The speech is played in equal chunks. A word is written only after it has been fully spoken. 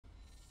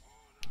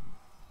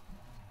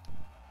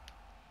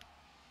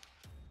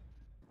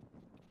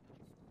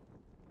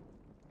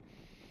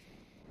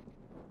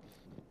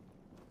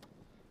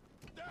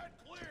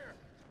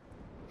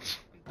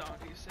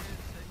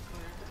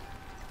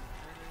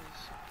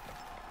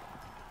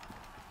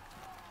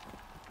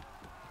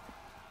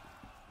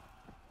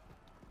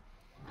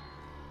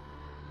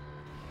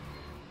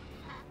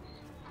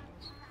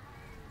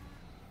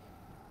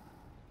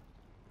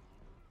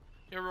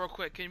Here, real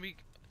quick, can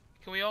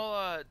we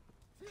all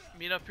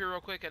meet up here real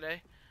quick at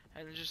A,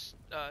 and just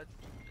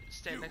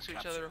stand next to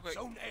each other real quick?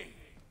 Zone A.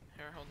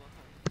 Here, hold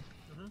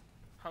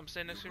on.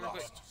 Stand next to me real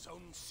quick.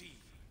 Zone C.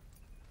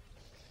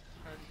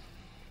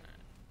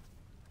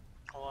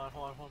 Hold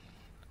on. Alright.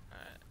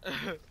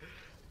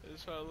 I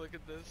just want to look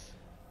at this.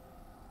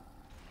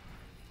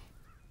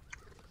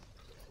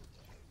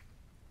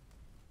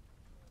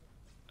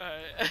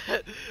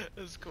 Alright.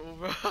 That's cool,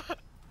 bro.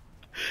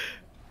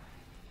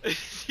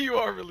 You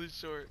are really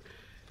short.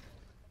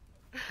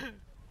 What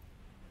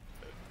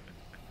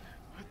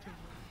the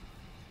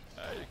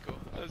fuck? Alright, cool.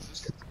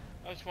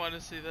 I just wanted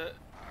to see that.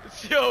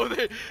 Yo,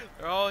 they're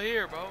all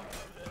here, bro.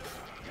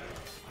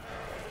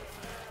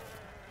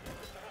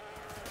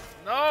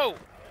 No!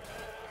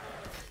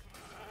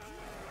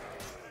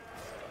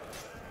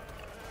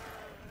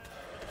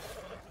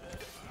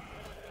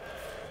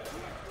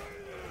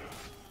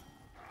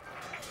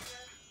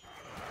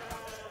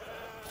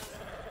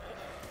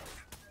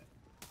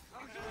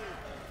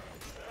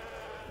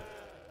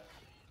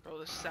 Bro,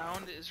 the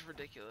sound is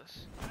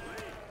ridiculous.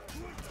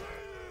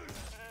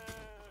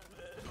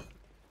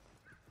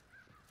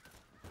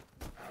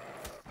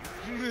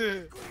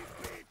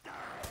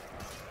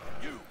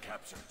 You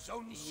captured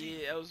Zone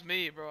C. Yeah, that was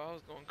me, bro. I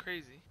was going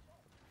crazy.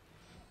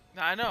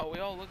 Nah, I know, we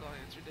all look like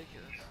it. It's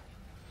ridiculous.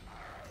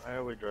 Why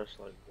are we dressed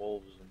like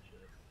wolves and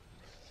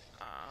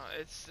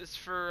shit? It's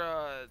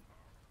for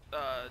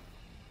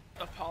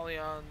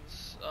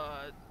Apollyon's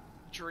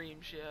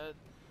dream she had.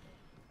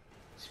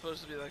 It's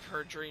supposed to be like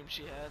her dream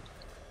she had.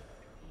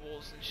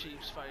 Wolves and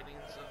sheeps fighting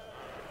and stuff.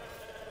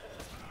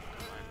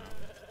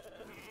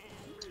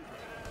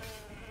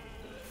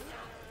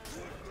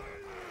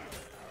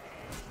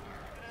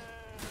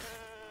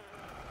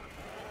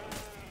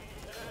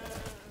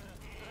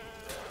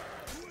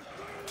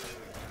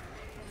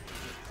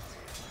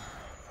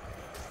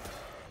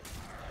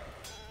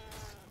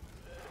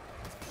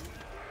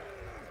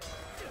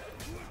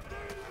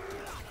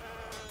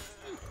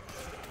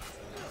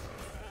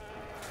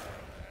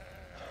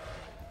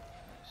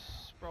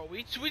 Bro,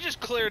 we just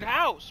cleared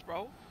house,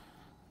 bro.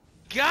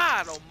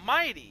 God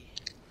almighty.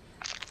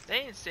 They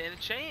ain't stand a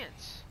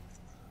chance.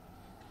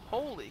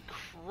 Holy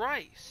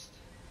Christ.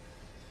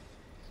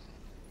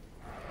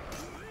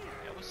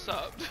 Yeah, what's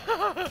up?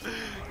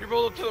 You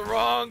rolled up to the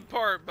wrong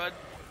part, bud.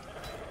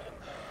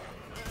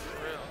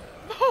 For real.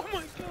 Oh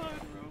my god,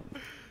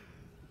 bro.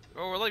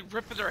 Bro, we're like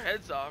ripping their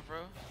heads off,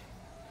 bro.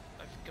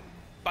 Like fucking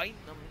biting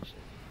them and shit.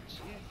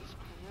 Jesus Christ.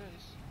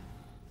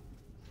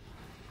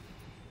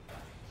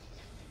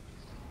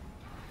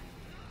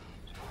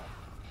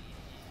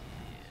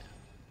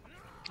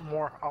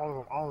 More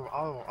olive.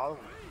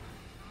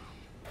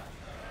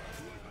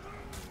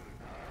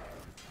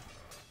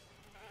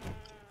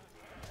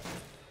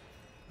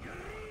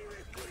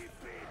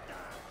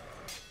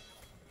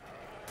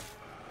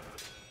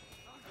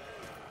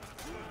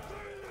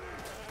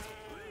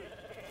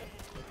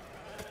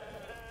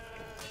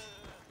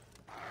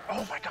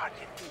 Oh my god,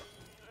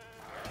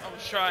 I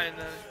was trying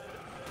to.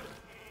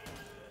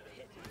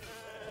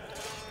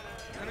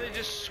 And they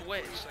just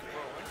switch, like,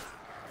 bro, what?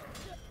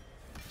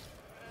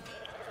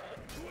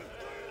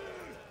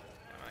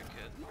 Am I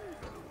good?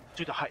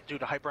 Dude,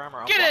 the hyper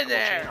armor. Get in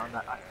there! On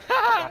that. I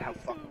forgot how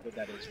fucking good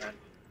that is, man.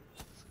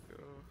 Let's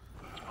go.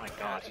 Oh my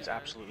god, he's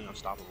absolutely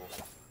unstoppable.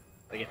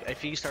 Like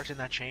if he starts in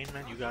that chain,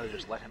 man, you gotta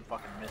just let him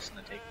fucking miss and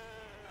then take,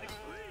 like,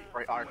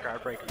 right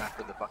guard break him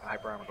after the fucking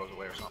hyper armor goes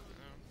away or something.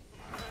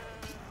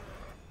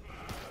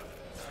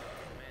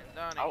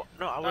 Man, Donnie.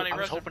 I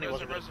was hoping he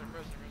wasn't gonna.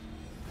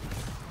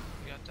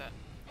 You got that.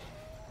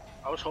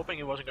 I was hoping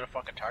he wasn't gonna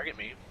fucking target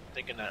me,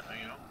 thinking that,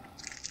 you know.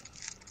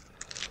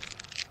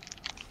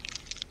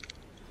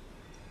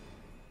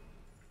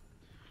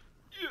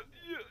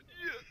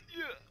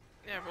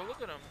 Yeah, bro,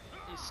 look at him.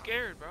 He's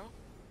scared, bro.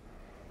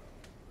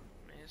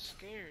 Man, he's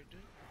scared,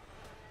 dude.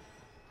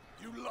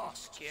 You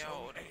lost. Yo,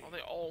 oh,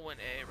 they all went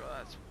A, bro.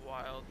 That's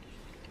wild.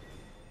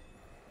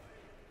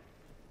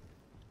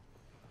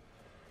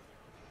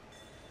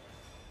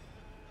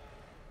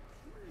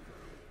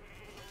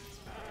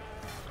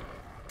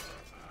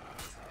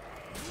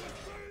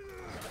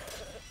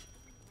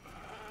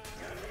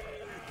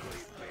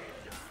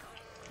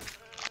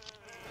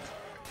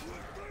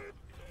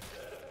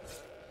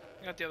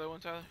 You got the other one,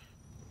 Tyler?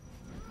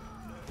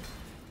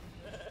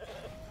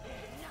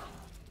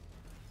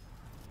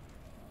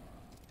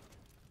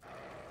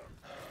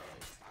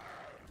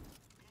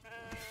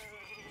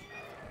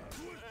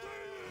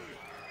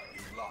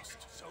 You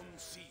lost Zone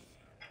C.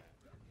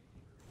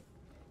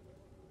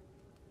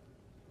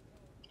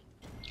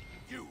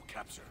 You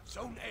captured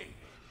Zone A.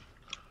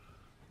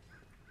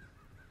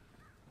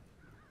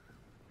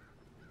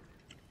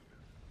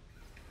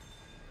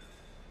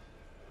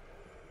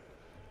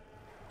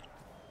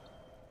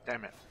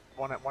 Damn it.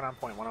 One on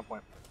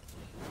point.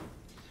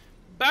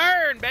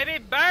 Burn, baby,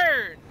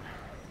 burn!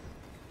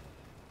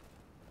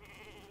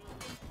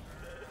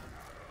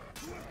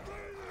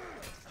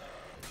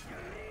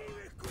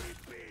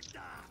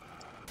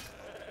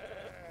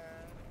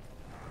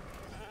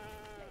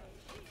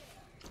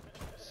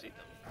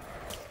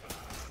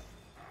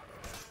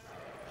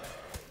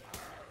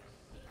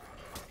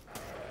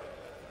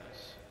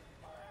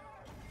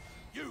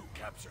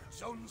 captured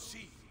Zone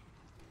C.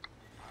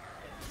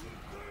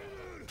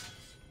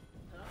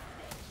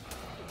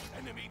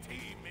 Enemy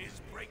team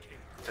is breaking.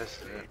 This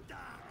is it.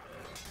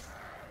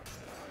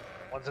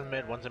 One's in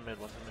mid, one's in mid,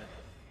 one's in mid.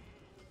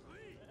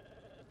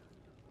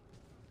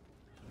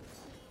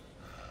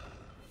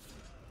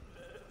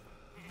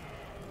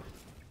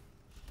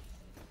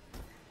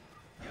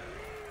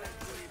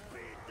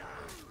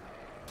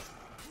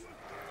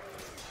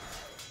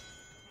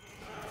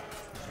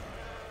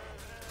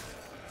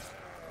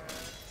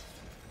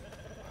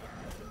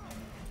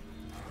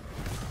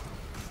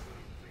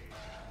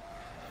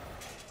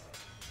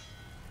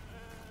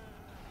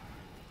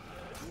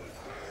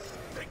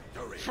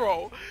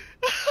 Bro.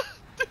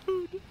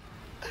 Dude.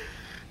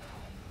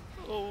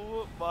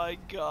 Oh my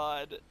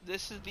god.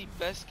 This is the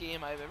best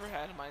game I've ever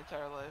had in my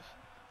entire life.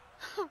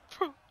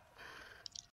 Bro.